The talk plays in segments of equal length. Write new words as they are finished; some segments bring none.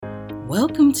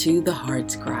Welcome to The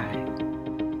Heart's Cry,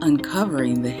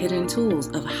 uncovering the hidden tools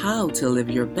of how to live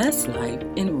your best life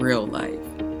in real life.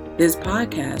 This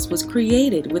podcast was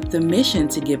created with the mission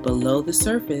to get below the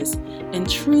surface and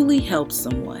truly help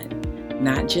someone,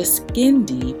 not just skin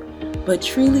deep, but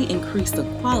truly increase the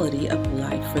quality of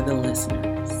life for the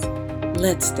listeners.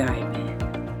 Let's dive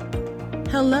in.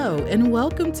 Hello, and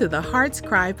welcome to the Heart's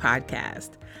Cry podcast.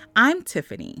 I'm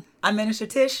Tiffany. I'm Minister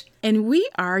Tish. And we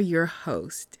are your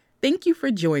host. Thank you for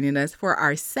joining us for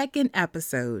our second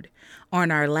episode.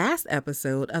 On our last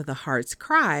episode of The Heart's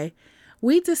Cry,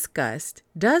 we discussed,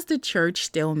 does the church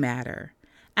still matter?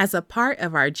 As a part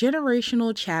of our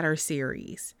Generational Chatter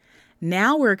series.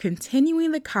 Now we're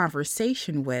continuing the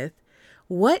conversation with,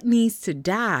 what needs to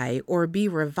die or be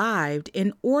revived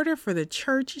in order for the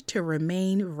church to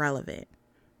remain relevant?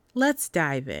 Let's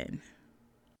dive in.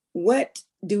 What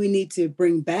do we need to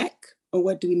bring back, or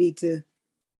what do we need to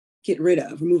get rid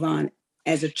of, move on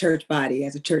as a church body,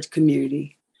 as a church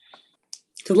community?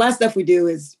 Because a lot of stuff we do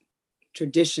is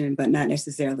tradition, but not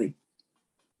necessarily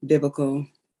biblical,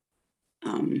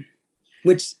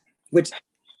 which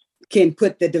can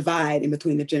put the divide in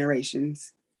between the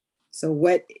generations. So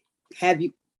has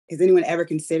anyone ever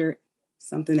considered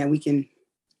something that we can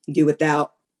do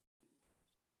without?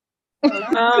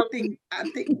 I think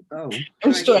so.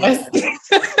 I'm stressed.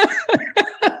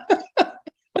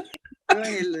 Go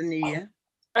ahead, Linnea.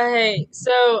 Okay,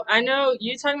 so I know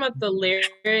you talking about the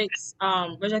lyrics,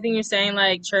 which I think you're saying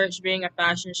like church being a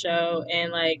fashion show and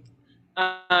like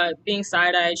being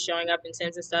side-eyed, showing up in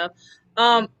tents and stuff.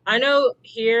 I know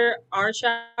here, our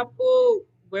chapel,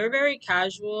 we're very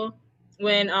casual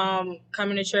when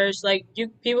coming to church. Like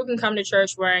people can come to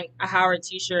church wearing a Howard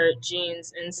t-shirt,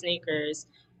 jeans, and sneakers,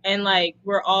 and like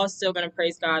we're all still gonna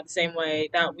praise God the same way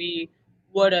that we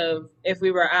would have if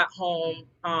we were at home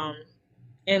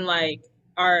in like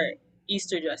our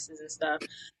Easter dresses and stuff.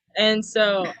 And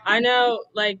so I know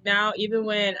like now, even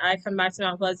when I come back to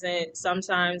Mount Pleasant,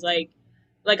 sometimes like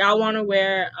I want to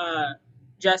wear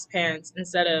dress pants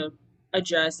instead of a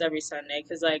dress every Sunday,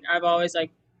 because like I've always like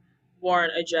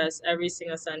worn a dress every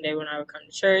single Sunday when I would come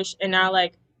to church. And now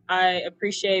like I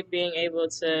appreciate being able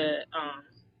to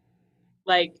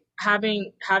like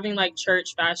having like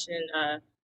church fashion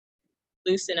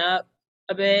loosen up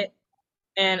a bit.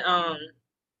 And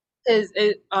because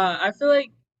I feel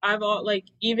like I've all like,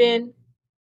 even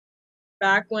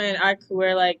back when I could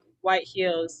wear like white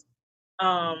heels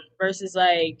versus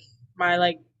like my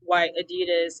like white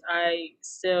Adidas, I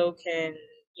still can,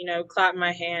 clap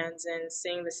my hands and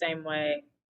sing the same way.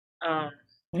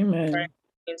 Amen.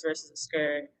 Jeans versus a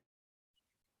skirt.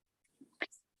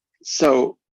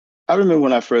 So I remember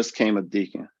when I first came a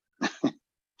deacon.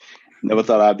 Never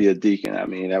thought I'd be a deacon. I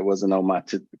mean, that wasn't on my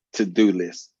to-do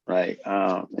list, right?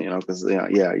 Because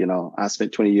I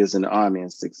spent 20 years in the Army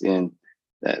and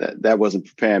that wasn't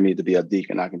preparing me to be a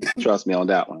deacon. I can trust me on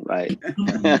that one, right?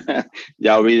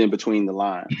 Y'all reading between the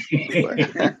lines.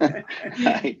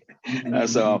 Right?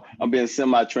 So I'm being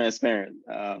semi-transparent.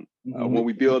 When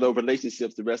we build those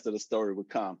relationships, the rest of the story would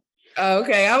come.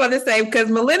 Okay, I want to say, because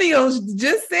millennials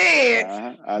just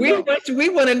said we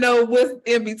want to know what's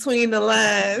in between the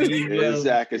lines.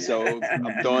 Exactly. So I'm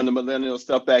throwing the millennial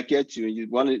stuff back at you. And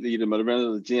the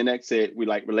millennial, the Gen X said we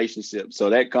like relationships. So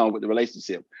that comes with the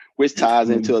relationship, which ties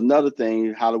into another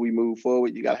thing. How do we move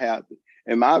forward? You got to have,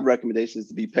 and my recommendation is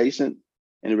to be patient,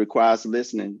 and it requires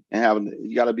listening and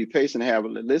you got to be patient and have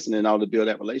listening in order to build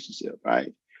that relationship,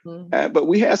 right? Mm-hmm. But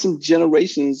we had some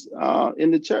generations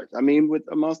in the church. I mean,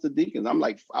 amongst the deacons,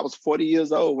 I was 40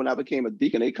 years old when I became a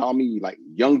deacon. They call me like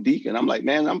young deacon. I'm like,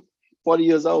 man, I'm 40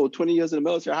 years old, 20 years in the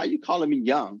military. How you calling me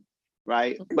young,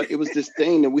 right? But it was this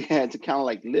thing that we had to kind of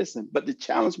like listen. But the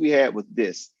challenge we had was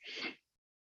this.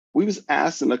 We was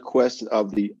asking a question of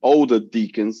the older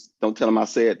deacons. Don't tell them I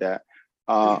said that.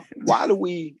 Why do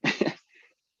we...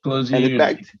 Close your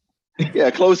ears.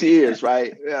 Close your ears,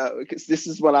 right? Because this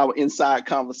is what our inside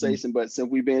conversation. But since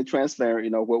we've been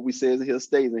transparent, what we say in here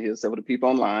stays in here. So for the people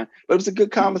online, but it was a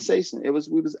good conversation.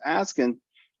 We was asking,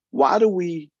 why do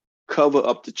we cover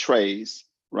up the trays,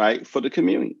 right, for the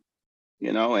community?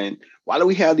 And why do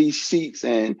we have these sheets?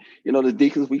 And the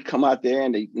deacons, we come out there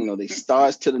and they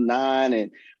stars to the 9,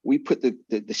 and we put the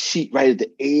sheet right at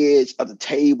the edge of the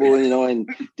table, and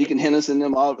Deacon Henderson and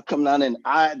them all come down and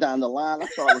eye down the line. I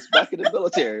thought it was back in the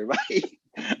military, right?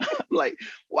 I'm like,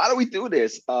 why do we do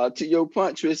this? To your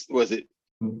point, Trish, was it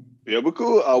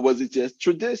biblical or was it just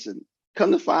tradition?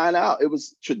 Come to find out, it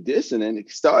was tradition, and it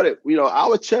started,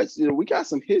 our church, we got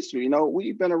some history.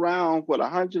 We've been around,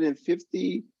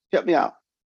 150, help me out.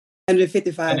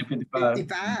 155.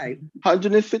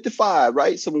 155,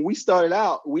 right? So when we started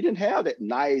out, we didn't have that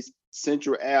nice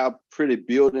Central Ave pretty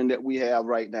building that we have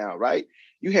right now, right?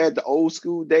 You had the old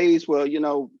school days where,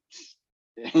 you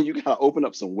gotta open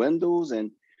up some windows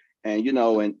and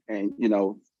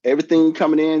everything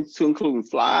coming in to including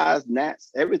flies,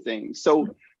 gnats, everything. So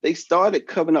they started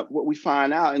covering up what we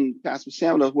find out, and Pastor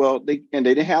Samuel, they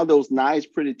didn't have those nice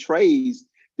pretty trays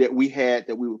that we had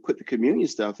that we would put the communion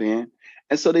stuff in.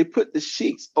 And so they put the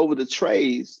sheets over the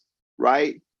trays,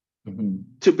 right? Mm-hmm.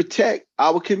 To protect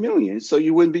our communion. So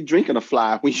you wouldn't be drinking a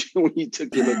fly when you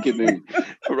took your communion,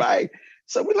 right?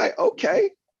 So we're like,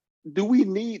 okay, do we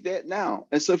need that now?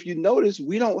 And so if you notice,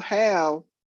 we don't have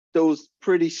those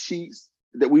pretty sheets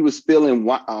that we were spilling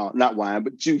not wine,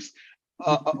 but juice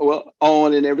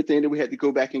on and everything that we had to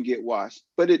go back and get washed.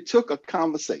 But it took a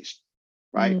conversation,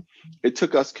 right? Mm-hmm. It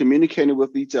took us communicating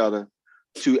with each other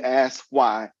to ask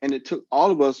why. And it took all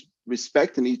of us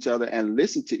respecting each other and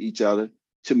listening to each other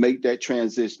to make that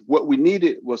transition. What we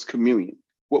needed was communion.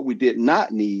 What we did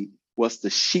not need was the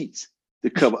sheets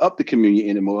to cover up the communion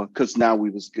anymore, because now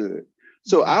we was good.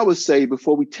 So I would say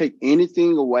before we take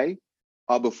anything away,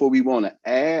 or before we want to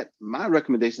add, my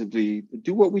recommendation would be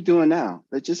do what we're doing now.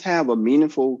 Let's just have a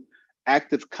meaningful,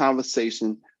 active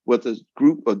conversation with a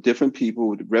group of different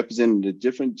people representing the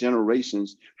different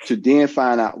generations to then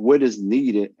find out what is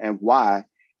needed and why,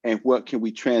 and what can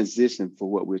we transition for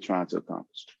what we're trying to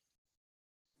accomplish.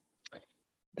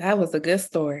 That was a good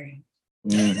story.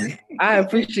 Mm-hmm. I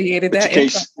appreciated that.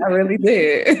 I really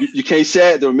did. You can't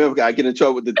share it, though. Remember, I get in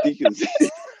trouble with the deacons.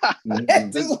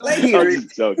 I'm just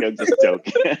joking.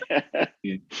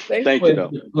 Thank you,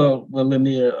 though. Well,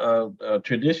 Lanier,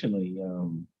 traditionally,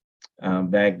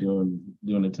 back during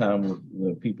the time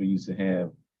where people used to have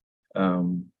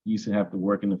to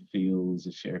work in the fields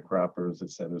as sharecroppers, et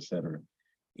cetera,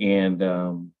 and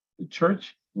the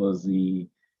church was the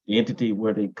entity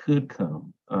where they could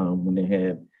come when they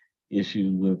had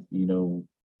issues with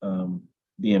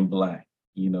being Black.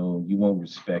 You weren't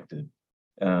respected.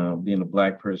 Being a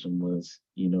Black person was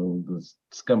the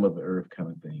scum of the earth kind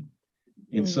of thing.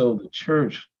 And so the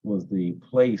church was the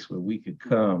place where we could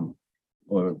come,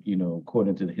 or,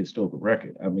 according to the historical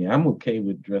record. I mean, I'm okay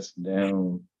with dressing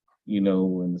down,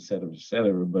 and et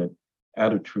cetera, but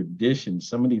out of tradition,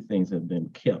 some of these things have been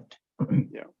kept through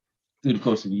the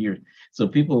course of the years. So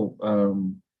people,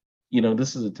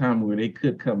 this is a time where they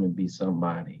could come and be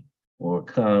somebody, or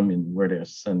come and wear their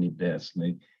Sunday best. And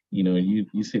they,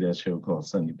 you see that show called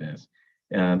Sunday Best.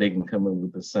 They can come in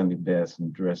with the Sunday best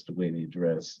and dress the way they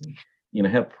dress, and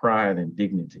have pride and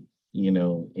dignity, in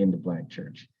the Black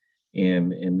church.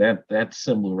 And that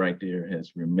symbol right there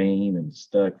has remained and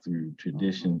stuck through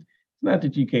tradition. Not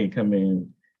that you can't come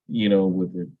in,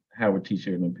 with a Howard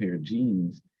t-shirt and a pair of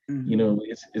jeans. Mm-hmm.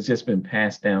 It's just been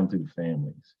passed down through the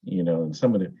families, and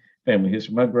some of the family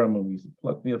history. My grandma used to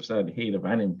pluck me upside the head if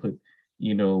I didn't put,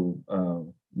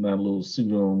 my little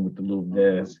suit on with the little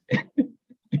vest,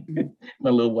 my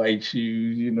little white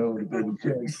shoes, to go to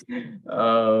church.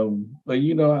 But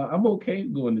I'm okay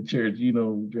going to church,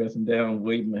 dressing down,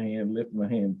 waving my hand, lifting my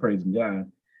hand, praising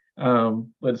God.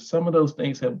 But some of those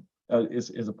things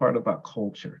is a part of our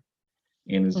culture,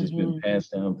 and it's just been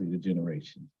passed down through the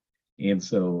generation. And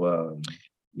so,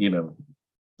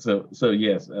 so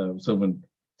yes. So when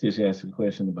Tish asked a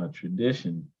question about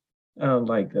tradition,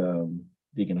 like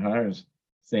Deacon Hires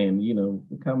saying,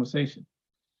 the conversation,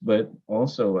 but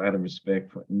also out of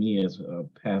respect for me as a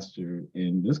pastor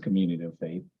in this community of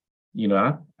faith,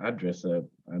 I dress up.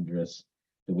 I dress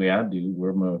the way I do,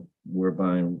 wear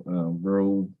my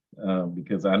robe,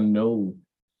 because I know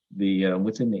the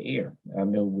what's in the air. I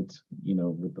know what's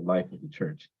what the life of the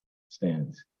church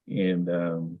stands. And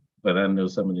but I know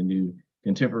some of the new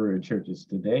contemporary churches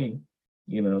today,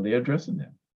 they're addressing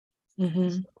that.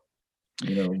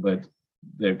 So, but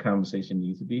their conversation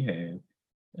needs to be had.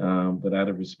 But out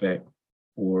of respect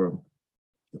for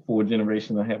the 4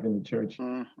 generations I have in the church,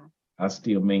 I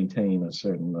still maintain a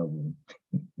certain level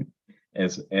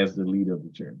as the leader of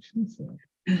the church. So,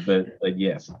 but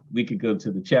yes, we could go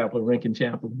to the chapel, Rankin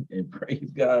Chapel, and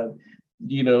praise God,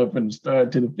 from the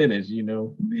start to the finish,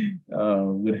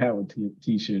 with Howard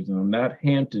t-shirts on, not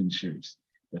Hampton shirts,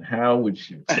 but Howard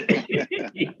shirts.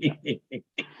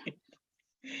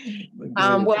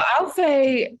 Well, I'll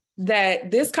say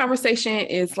that this conversation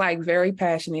is like very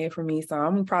passionate for me, so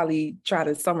I'm gonna probably try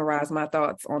to summarize my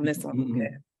thoughts on this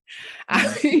one.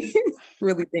 I'm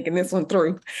really thinking this one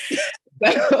through.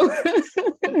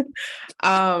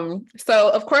 So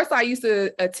of course I used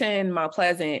to attend Mount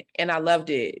Pleasant, and I loved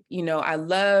it. I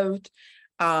loved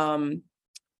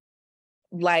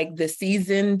like the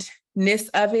seasoned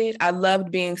of it. I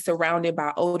loved being surrounded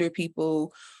by older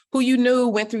people who you knew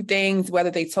went through things,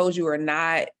 whether they told you or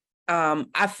not.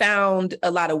 I found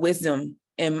a lot of wisdom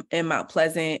in Mount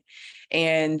Pleasant,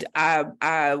 and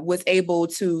I was able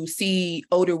to see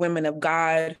older women of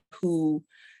God who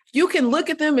you can look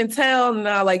at them and tell,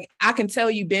 now, like, I can tell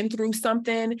you've been through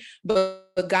something,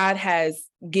 but God has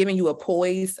given you a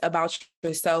poise about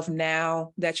yourself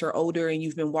now that you're older and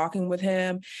you've been walking with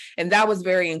him. And that was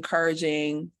very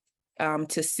encouraging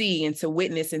to see and to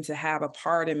witness and to have a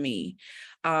part of me.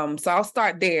 So I'll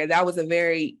start there. That was a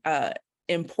very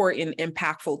important,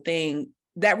 impactful thing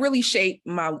that really shaped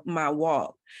my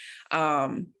walk.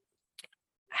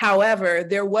 However,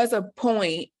 there was a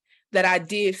point that I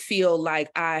did feel like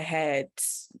I had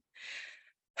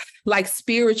like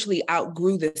spiritually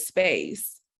outgrew the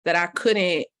space, that I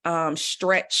couldn't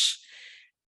stretch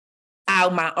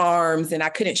out my arms and I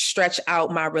couldn't stretch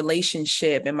out my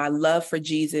relationship and my love for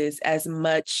Jesus as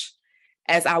much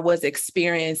as I was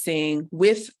experiencing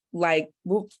with, like,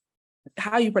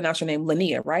 how you pronounce your name?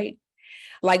 Lania, right?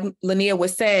 Like Lania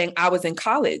was saying, I was in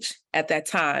college at that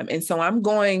time. And so I'm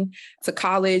going to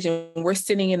college and we're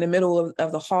sitting in the middle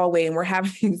of the hallway and we're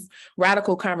having these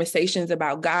radical conversations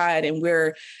about God. And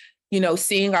we're,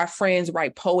 seeing our friends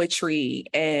write poetry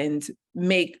and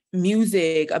make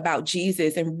music about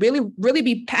Jesus and really, really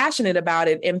be passionate about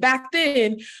it. And back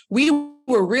then we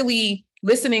were really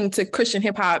listening to Christian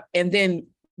hip hop and then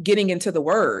getting into the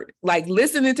word, like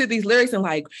listening to these lyrics and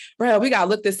like, bro, we got to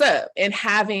look this up, and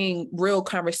having real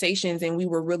conversations. And we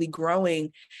were really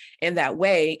growing in that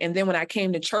way. And then when I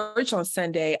came to church on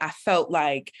Sunday, I felt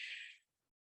like,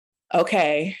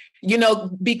 okay,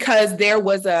 because there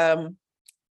was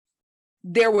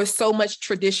so much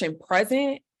tradition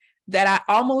present that I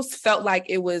almost felt like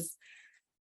it was,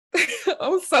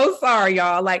 I'm so sorry,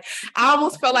 y'all. Like, I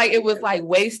almost felt like it was like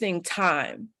wasting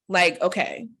time. Like,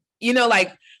 okay,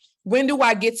 like, when do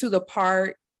I get to the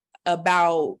part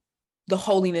about the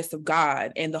holiness of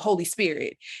God and the Holy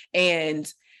Spirit?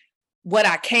 And what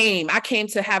I came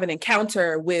to have an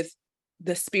encounter with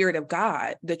the Spirit of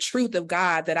God, the truth of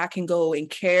God that I can go and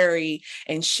carry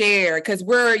and share, because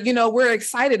we're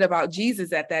excited about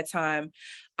Jesus at that time.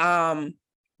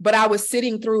 But I was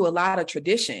sitting through a lot of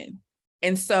tradition.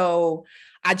 And so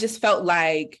I just felt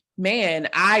like, man,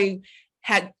 I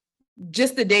had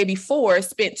just the day before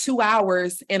spent 2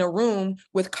 hours in a room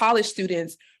with college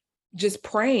students just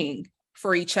praying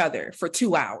for each other for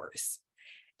 2 hours.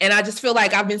 And I just feel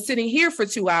like I've been sitting here for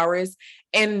 2 hours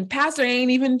and pastor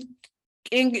ain't even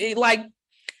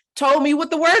told me what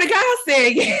the word of God said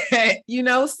yet,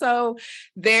 so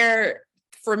there,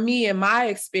 for me, in my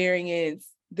experience,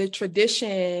 the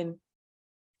tradition,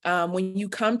 when you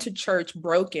come to church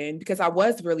broken, because I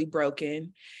was really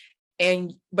broken,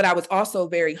 but I was also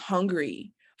very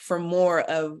hungry for more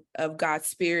of God's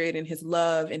Spirit and his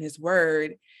love and his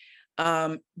word.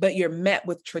 But you're met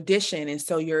with tradition. And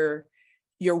so you're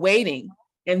waiting.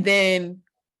 And then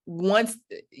once,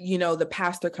 the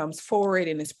pastor comes forward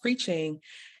and is preaching,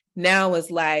 now it's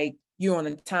like you're on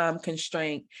a time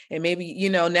constraint. And maybe,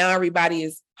 now everybody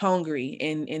is hungry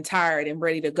and tired and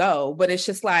ready to go. But it's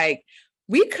just like,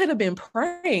 we could have been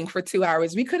praying for 2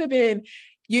 hours. We could have been,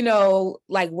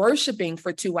 worshiping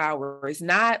for 2 hours,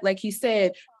 not, like he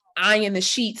said, eyeing the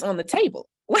sheets on the table.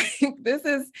 Like, this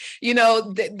is,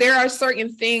 there are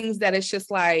certain things that it's just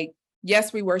like,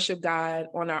 yes, we worship God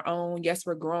on our own. Yes,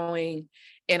 we're growing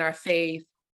in our faith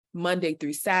Monday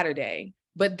through Saturday.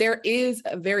 But there is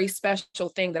a very special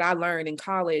thing that I learned in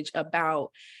college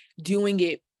about doing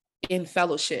it in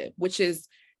fellowship, which is,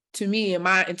 to me, in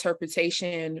my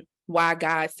interpretation, why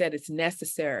God said it's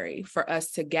necessary for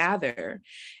us to gather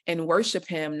and worship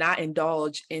him, not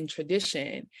indulge in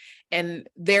tradition. And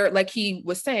there, like he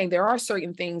was saying, there are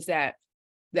certain things that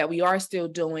we are still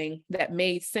doing that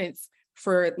made sense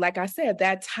for, like I said,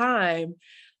 that time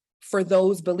for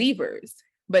those believers.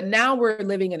 But now we're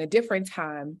living in a different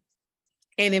time.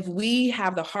 And if we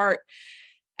have the heart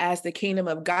as the kingdom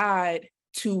of God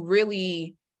to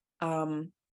really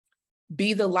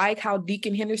be the, like how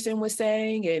Deacon Henderson was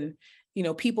saying, and,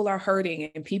 people are hurting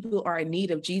and people are in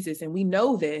need of Jesus. And we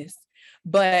know this,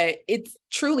 but it's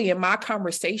truly in my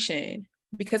conversation,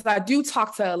 because I do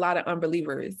talk to a lot of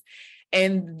unbelievers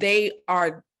and they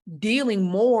are dealing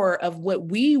more of what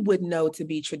we would know to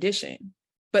be tradition,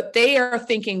 but they are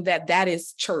thinking that that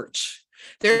is church.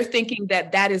 They're thinking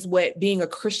that that is what being a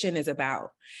Christian is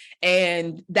about.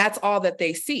 And that's all that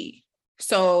they see.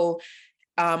 So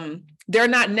they're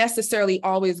not necessarily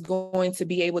always going to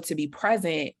be able to be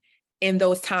present in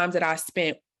those times that I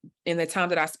spent, in the time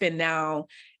that I spend now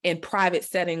in private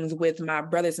settings with my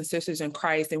brothers and sisters in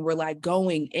Christ, and we're like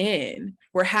going in,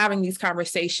 we're having these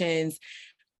conversations,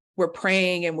 we're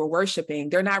praying and we're worshiping,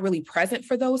 they're not really present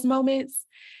for those moments.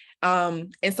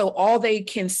 And so all they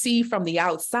can see from the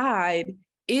outside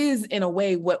is, in a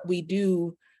way, what we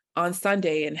do on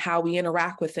Sunday and how we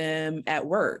interact with them at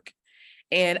work.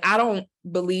 And I don't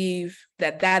believe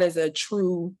that that is a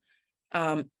true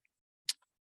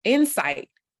insight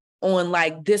on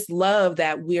like this love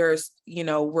that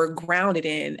we're grounded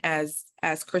in as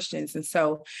Christians. And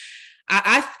so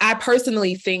I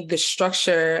personally think the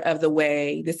structure of the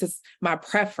way, this is my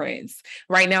preference.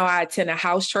 Right now, I attend a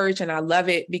house church and I love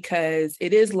it because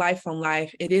it is life on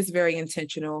life. It is very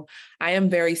intentional. I am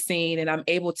very seen and I'm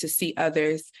able to see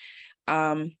others.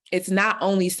 It's not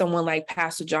only someone like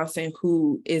Pastor Johnson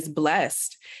who is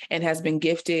blessed and has been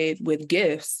gifted with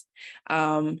gifts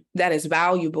that is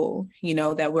valuable,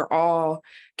 that we're all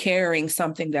carrying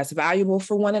something that's valuable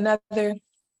for one another.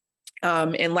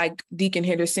 And like Deacon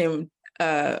Henderson,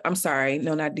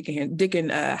 Deacon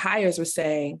Hires was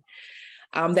saying,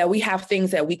 that we have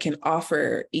things that we can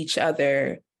offer each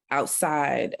other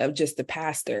outside of just the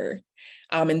pastor.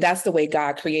 And that's the way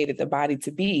God created the body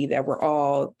to be, that we're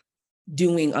all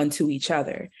doing unto each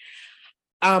other.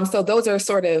 So those are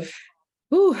sort of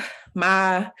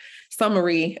my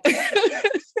summary.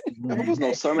 That was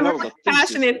no sermon. That was a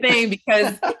passionate thing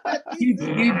because you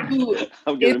do.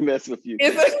 I'm gonna mess with you.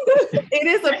 It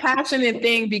is a passionate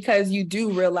thing because you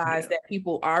do realize that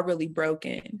people are really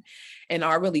broken and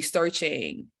are really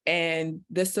searching. And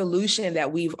the solution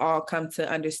that we've all come to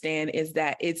understand is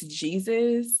that it's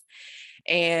Jesus.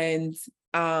 And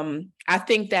I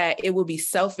think that it would be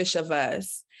selfish of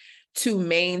us to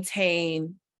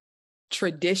maintain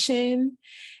tradition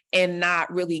and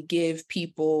not really give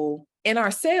people and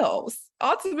ourselves,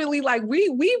 ultimately, like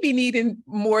we be needing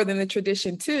more than the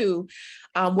tradition too,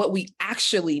 what we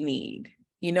actually need.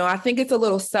 I think it's a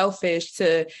little selfish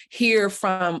to hear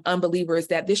from unbelievers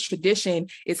that this tradition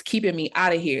is keeping me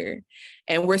out of here.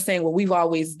 And we're saying, well, we've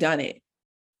always done it,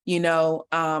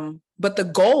 but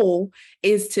the goal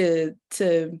is to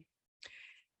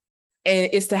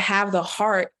have the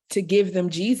heart to give them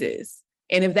Jesus.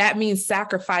 And if that means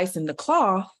sacrificing the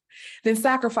cloth, then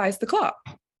sacrifice the cloth.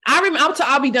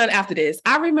 I'll be done after this.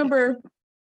 I remember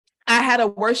I had a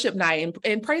worship night,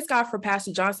 and praise God for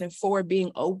Pastor Johnson for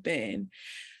being open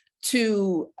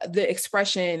to the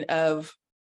expression of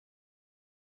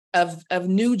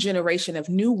new generation, of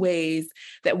new ways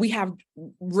that we have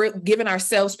given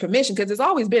ourselves permission, because it's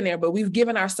always been there, but we've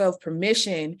given ourselves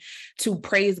permission to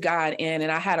praise God in.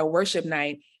 And I had a worship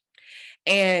night,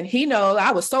 and he knows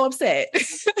I was so upset.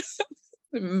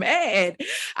 Mad.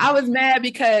 I was mad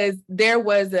because there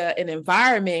was an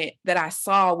environment that I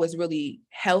saw was really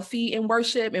healthy in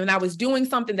worship. And I was doing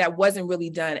something that wasn't really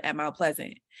done at Mount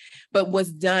Pleasant, but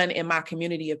was done in my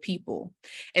community of people.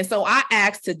 And so I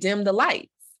asked to dim the lights.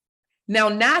 Now,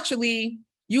 naturally,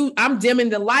 I'm dimming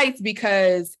the lights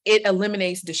because it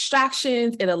eliminates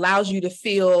distractions. It allows you to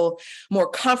feel more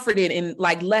comforted and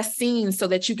like less seen, so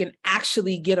that you can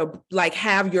actually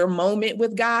have your moment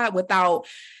with God without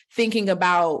thinking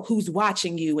about who's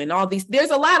watching you and all these. There's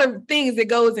a lot of things that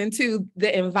goes into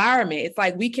the environment. It's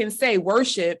like we can say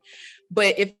worship,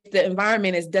 but if the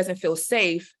environment doesn't feel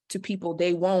safe to people,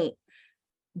 they won't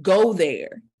go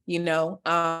there,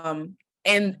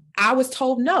 and I was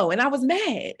told no, and I was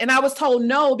mad. And I was told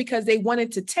no because they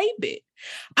wanted to tape it.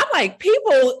 I'm like,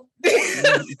 people,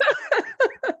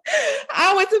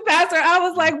 I went to pastor. I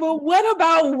was like, well, what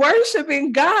about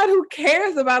worshiping God? Who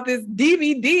cares about this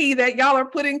DVD that y'all are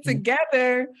putting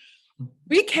together?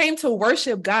 We came to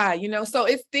worship God, so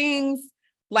it's things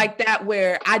like that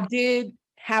where I did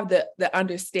have the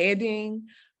understanding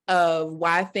of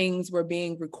why things were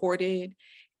being recorded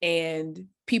and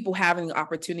people having the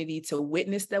opportunity to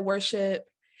witness the worship.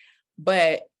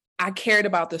 But I cared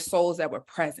about the souls that were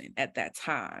present at that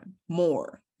time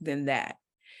more than that.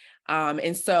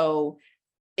 And so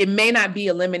it may not be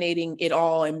eliminating it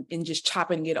all and just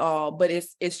chopping it all, but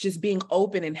it's just being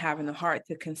open and having the heart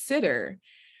to consider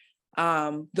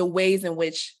the ways in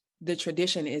which the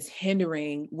tradition is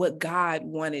hindering what God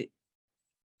wanted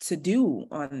to do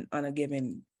on a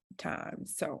given time.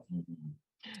 So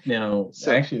now,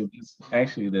 actually,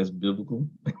 that's biblical.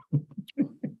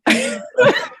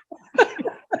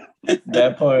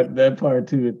 that part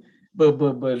to it, but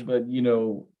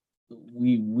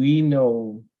we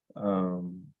know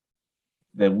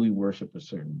that we worship a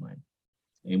certain way,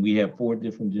 and we have 4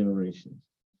 different generations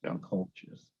and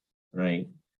cultures, right?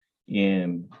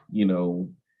 And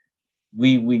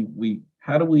we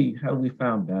how do we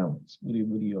find balance? What do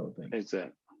you all think?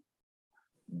 Exactly.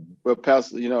 Well,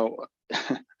 Pastor,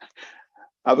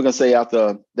 I was gonna say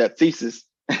after that thesis,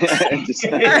 and just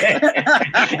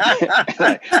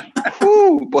like,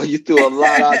 whoo, boy, you threw a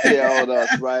lot out there on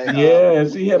us, right?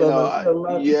 Yes, he had a lot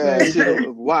to yeah, say.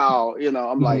 wow,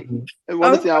 I'm like, Mhm. and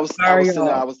one of the things I Sorry, was sitting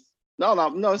there, y'all. I was,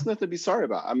 no, it's nothing to be sorry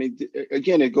about. I mean,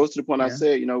 again, it goes to the point I Yeah.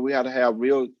 said, we had to have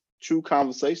real, true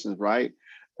conversations, right?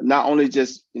 Not only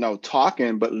just,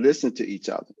 talking, but listen to each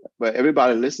other. But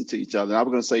everybody listen to each other. And I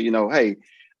was gonna say, hey,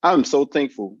 I'm so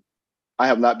thankful I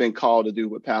have not been called to do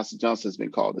what Pastor Johnson has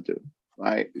been called to do,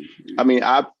 right? I mean,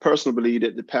 I personally believe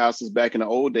that the pastors back in the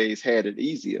old days had it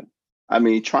easier. I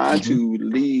mean, trying to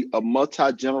lead a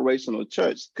multi-generational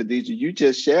church, Khadijah, you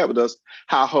just shared with us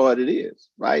how hard it is,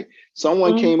 right?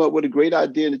 Someone came up with a great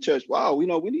idea in the church. Wow, we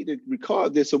need to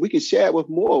record this so we can share it with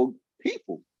more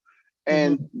people.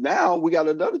 And now we got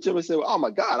another generation saying, oh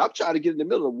my God, I'm trying to get in the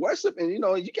middle of worship, and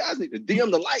you guys need to dim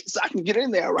the lights so I can get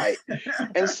in there, right?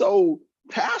 And so,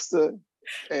 Pastor,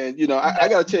 and I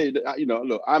gotta tell you that,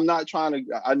 look, I'm not trying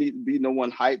to. I need to be no one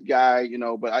hype guy,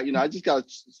 but I just gotta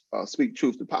speak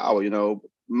truth to power.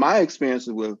 My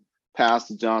experiences with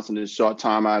Pastor Johnson, the short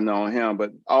time I've known him,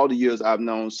 but all the years I've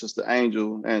known Sister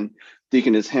Angel and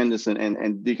Deaconess Henderson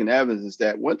and Deacon Evans, is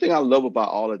that one thing I love about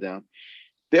all of them.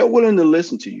 They're willing to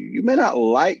listen to you. You may not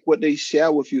like what they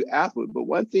share with you afterward, but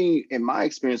one thing in my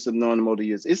experience of knowing them over the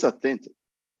years, it's authentic.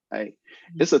 Right?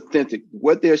 It's authentic.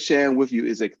 What they're sharing with you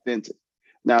is authentic.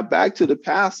 Now, back to the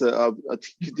pastor of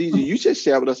Khadijah, you just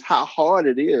shared with us how hard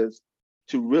it is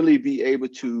to really be able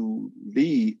to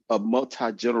lead a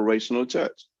multi-generational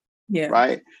church. Yeah.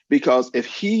 Right? Because if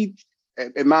he,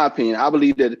 in my opinion, I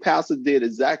believe that the pastor did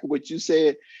exactly what you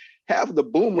said. Half of the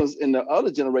boomers in the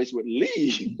other generation would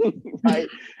leave, right?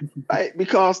 Right?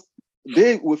 Because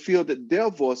they would feel that their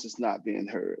voice is not being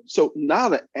heard. So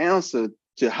not an answer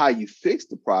to how you fix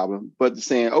the problem, but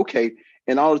saying, okay,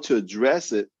 in order to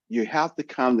address it, you have to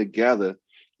come together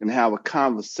and have a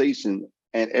conversation,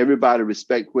 and everybody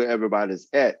respect where everybody's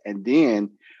at, and then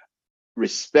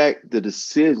respect the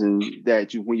decision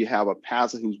that when you have a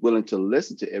pastor who's willing to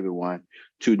listen to everyone,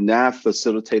 to now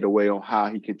facilitate a way on how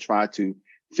he can try to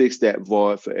fix that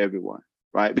void for everyone,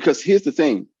 right? Because here's the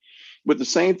thing, with the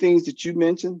same things that you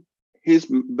mentioned, here's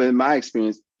been my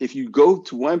experience. If you go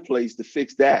to one place to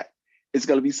fix that, it's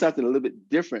going to be something a little bit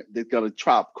different that's going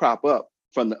to crop up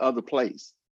from the other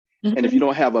place. And if you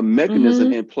don't have a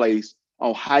mechanism in place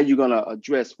on how you're going to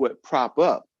address what prop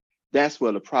up, that's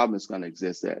where the problem is going to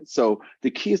exist at. So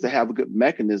the key is to have a good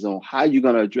mechanism on how you're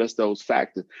going to address those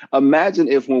factors. Imagine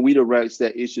if when we addressed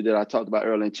that issue that I talked about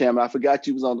earlier, and Chairman, I forgot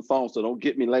you was on the phone, so don't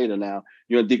get me later now.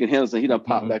 You're Deacon Henderson, he done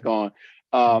popped back on.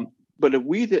 But if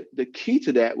we the key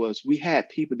to that was we had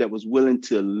people that was willing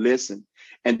to listen,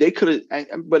 and they could have.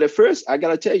 But at first, I got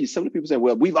to tell you, some of the people say,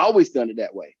 "Well, we've always done it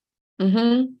that way,"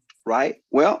 right?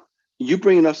 Well, you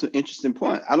bringing up some interesting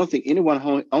point. I don't think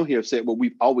anyone on here said, "Well,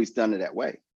 we've always done it that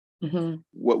way."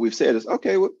 What we've said is,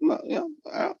 okay, well,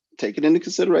 I'll take it into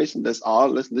consideration.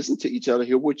 Let's listen to each other,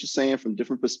 hear what you're saying from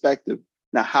different perspective.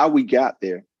 Now, how we got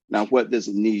there. Now, what does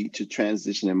it need to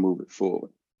transition and move it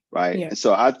forward? Right. Yeah. And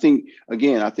so I think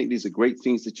these are great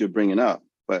things that you're bringing up.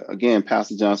 But again,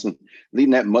 Pastor Johnson,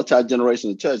 leading that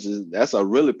multi-generational church, that's a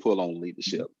really pull on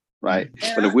leadership. Right.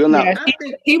 Yeah, but if we're not,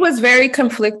 he was very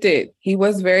conflicted. He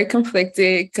was very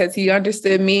conflicted because he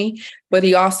understood me, but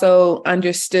he also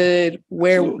understood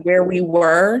where we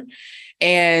were.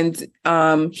 And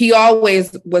he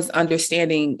always was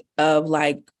understanding of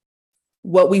like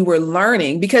what we were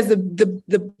learning, because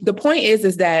the point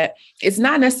is that it's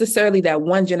not necessarily that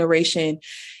one generation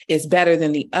is better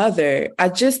than the other. I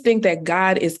just think that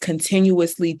God is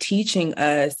continuously teaching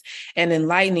us and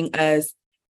enlightening us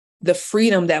the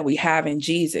freedom that we have in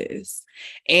Jesus.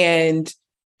 And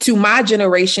to my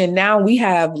generation, now we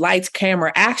have lights,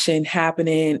 camera, action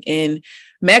happening in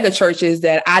mega churches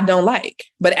that I don't like.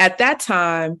 But at that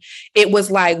time, it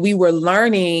was like we were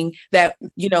learning that,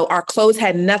 our clothes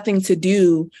had nothing to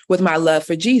do with my love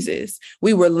for Jesus.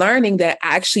 We were learning that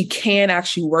I can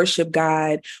worship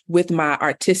God with my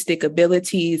artistic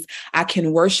abilities. I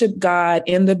can worship God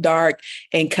in the dark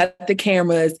and cut the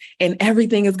cameras and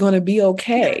everything is going to be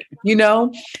okay.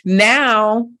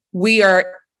 Now we are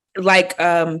like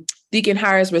Deacon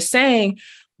Harris was saying,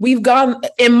 we've gone,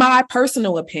 in my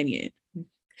personal opinion,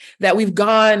 that we've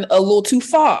gone a little too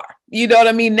far. You know what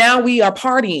I mean? Now we are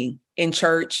partying in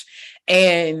church,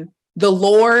 and the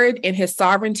Lord in his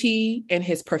sovereignty and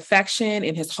his perfection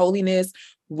and his holiness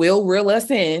will reel us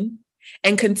in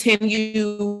and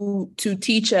continue to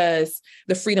teach us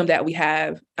the freedom that we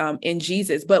have in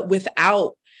Jesus, but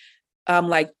without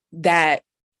like that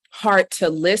heart to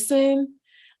listen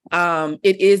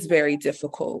it is very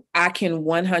difficult. I can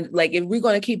 100, like, if we're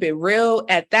going to keep it real,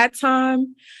 at that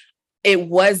time, it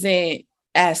wasn't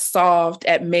as soft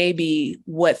at maybe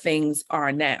what things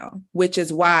are now, which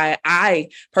is why I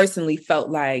personally felt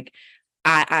like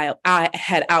I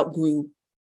had outgrew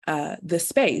the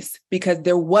space, because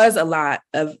there was a lot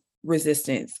of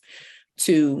resistance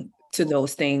to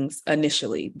those things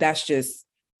initially. That's just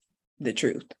the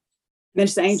truth.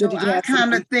 Minister Angel, So did you I have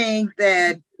kind of something?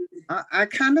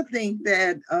 think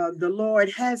that the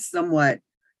Lord has somewhat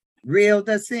reeled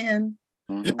us in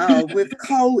with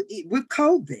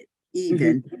COVID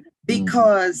even,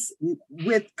 because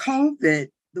with COVID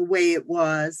the way it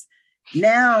was,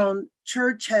 now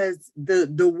church has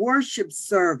the worship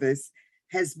service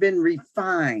has been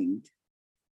refined,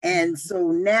 and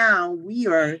so now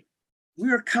we're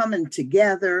coming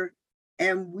together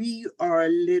and we are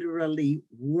literally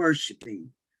worshiping.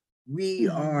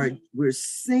 We're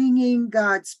singing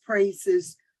God's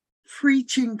praises,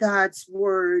 preaching God's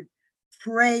word,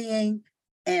 praying,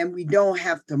 and we don't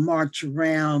have to march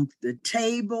around the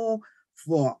table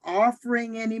for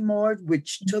offering anymore,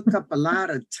 which took up a lot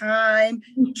of time.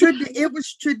 It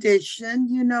was tradition,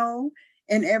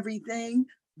 and everything.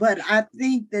 But I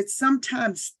think that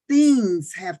sometimes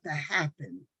things have to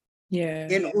happen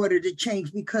in order to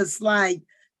change, because like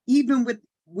even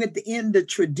within the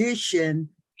tradition,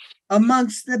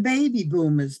 amongst the baby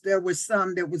boomers, there were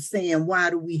some that were saying, why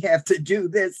do we have to do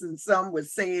this? And some were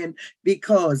saying,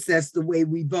 because that's the way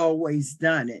we've always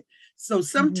done it. So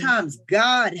sometimes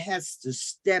God has to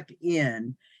step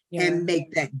in and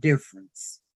make that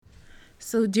difference.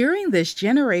 So during this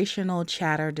generational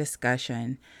chatter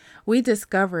discussion, we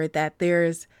discovered that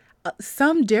there's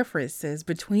some differences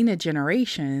between the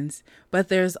generations, but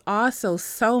there's also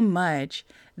so much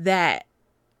that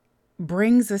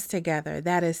brings us together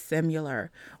that is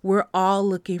similar. We're all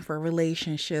looking for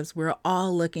relationships. We're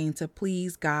all looking to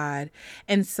please God.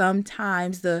 And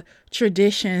sometimes the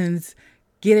traditions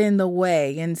get in the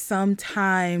way, and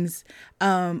sometimes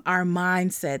our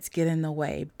mindsets get in the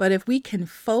way. But if we can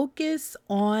focus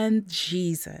on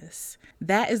Jesus,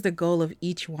 that is the goal of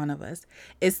each one of us,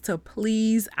 is to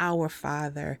please our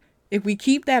Father. If we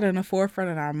keep that in the forefront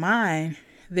of our mind,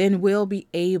 then we'll be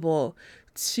able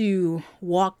to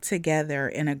walk together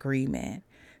in agreement.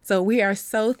 So we are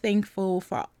so thankful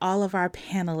for all of our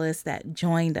panelists that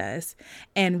joined us,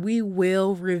 and we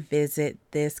will revisit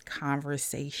this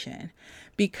conversation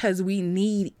because we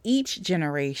need each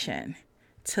generation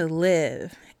to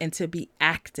live and to be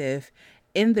active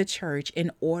in the church in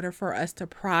order for us to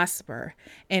prosper,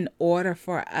 in order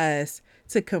for us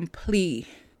to complete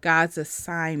God's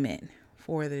assignment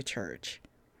for the church.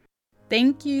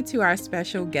 Thank you to our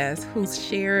special guests who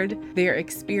shared their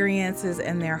experiences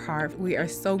and their heart. We are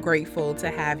so grateful to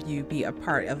have you be a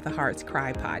part of the Hearts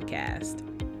Cry podcast.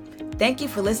 Thank you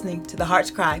for listening to the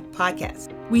Hearts Cry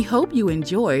podcast. We hope you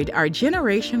enjoyed our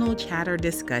generational chatter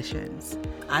discussions.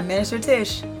 I'm Minister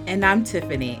Tish. And I'm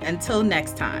Tiffany. Until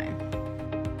next time.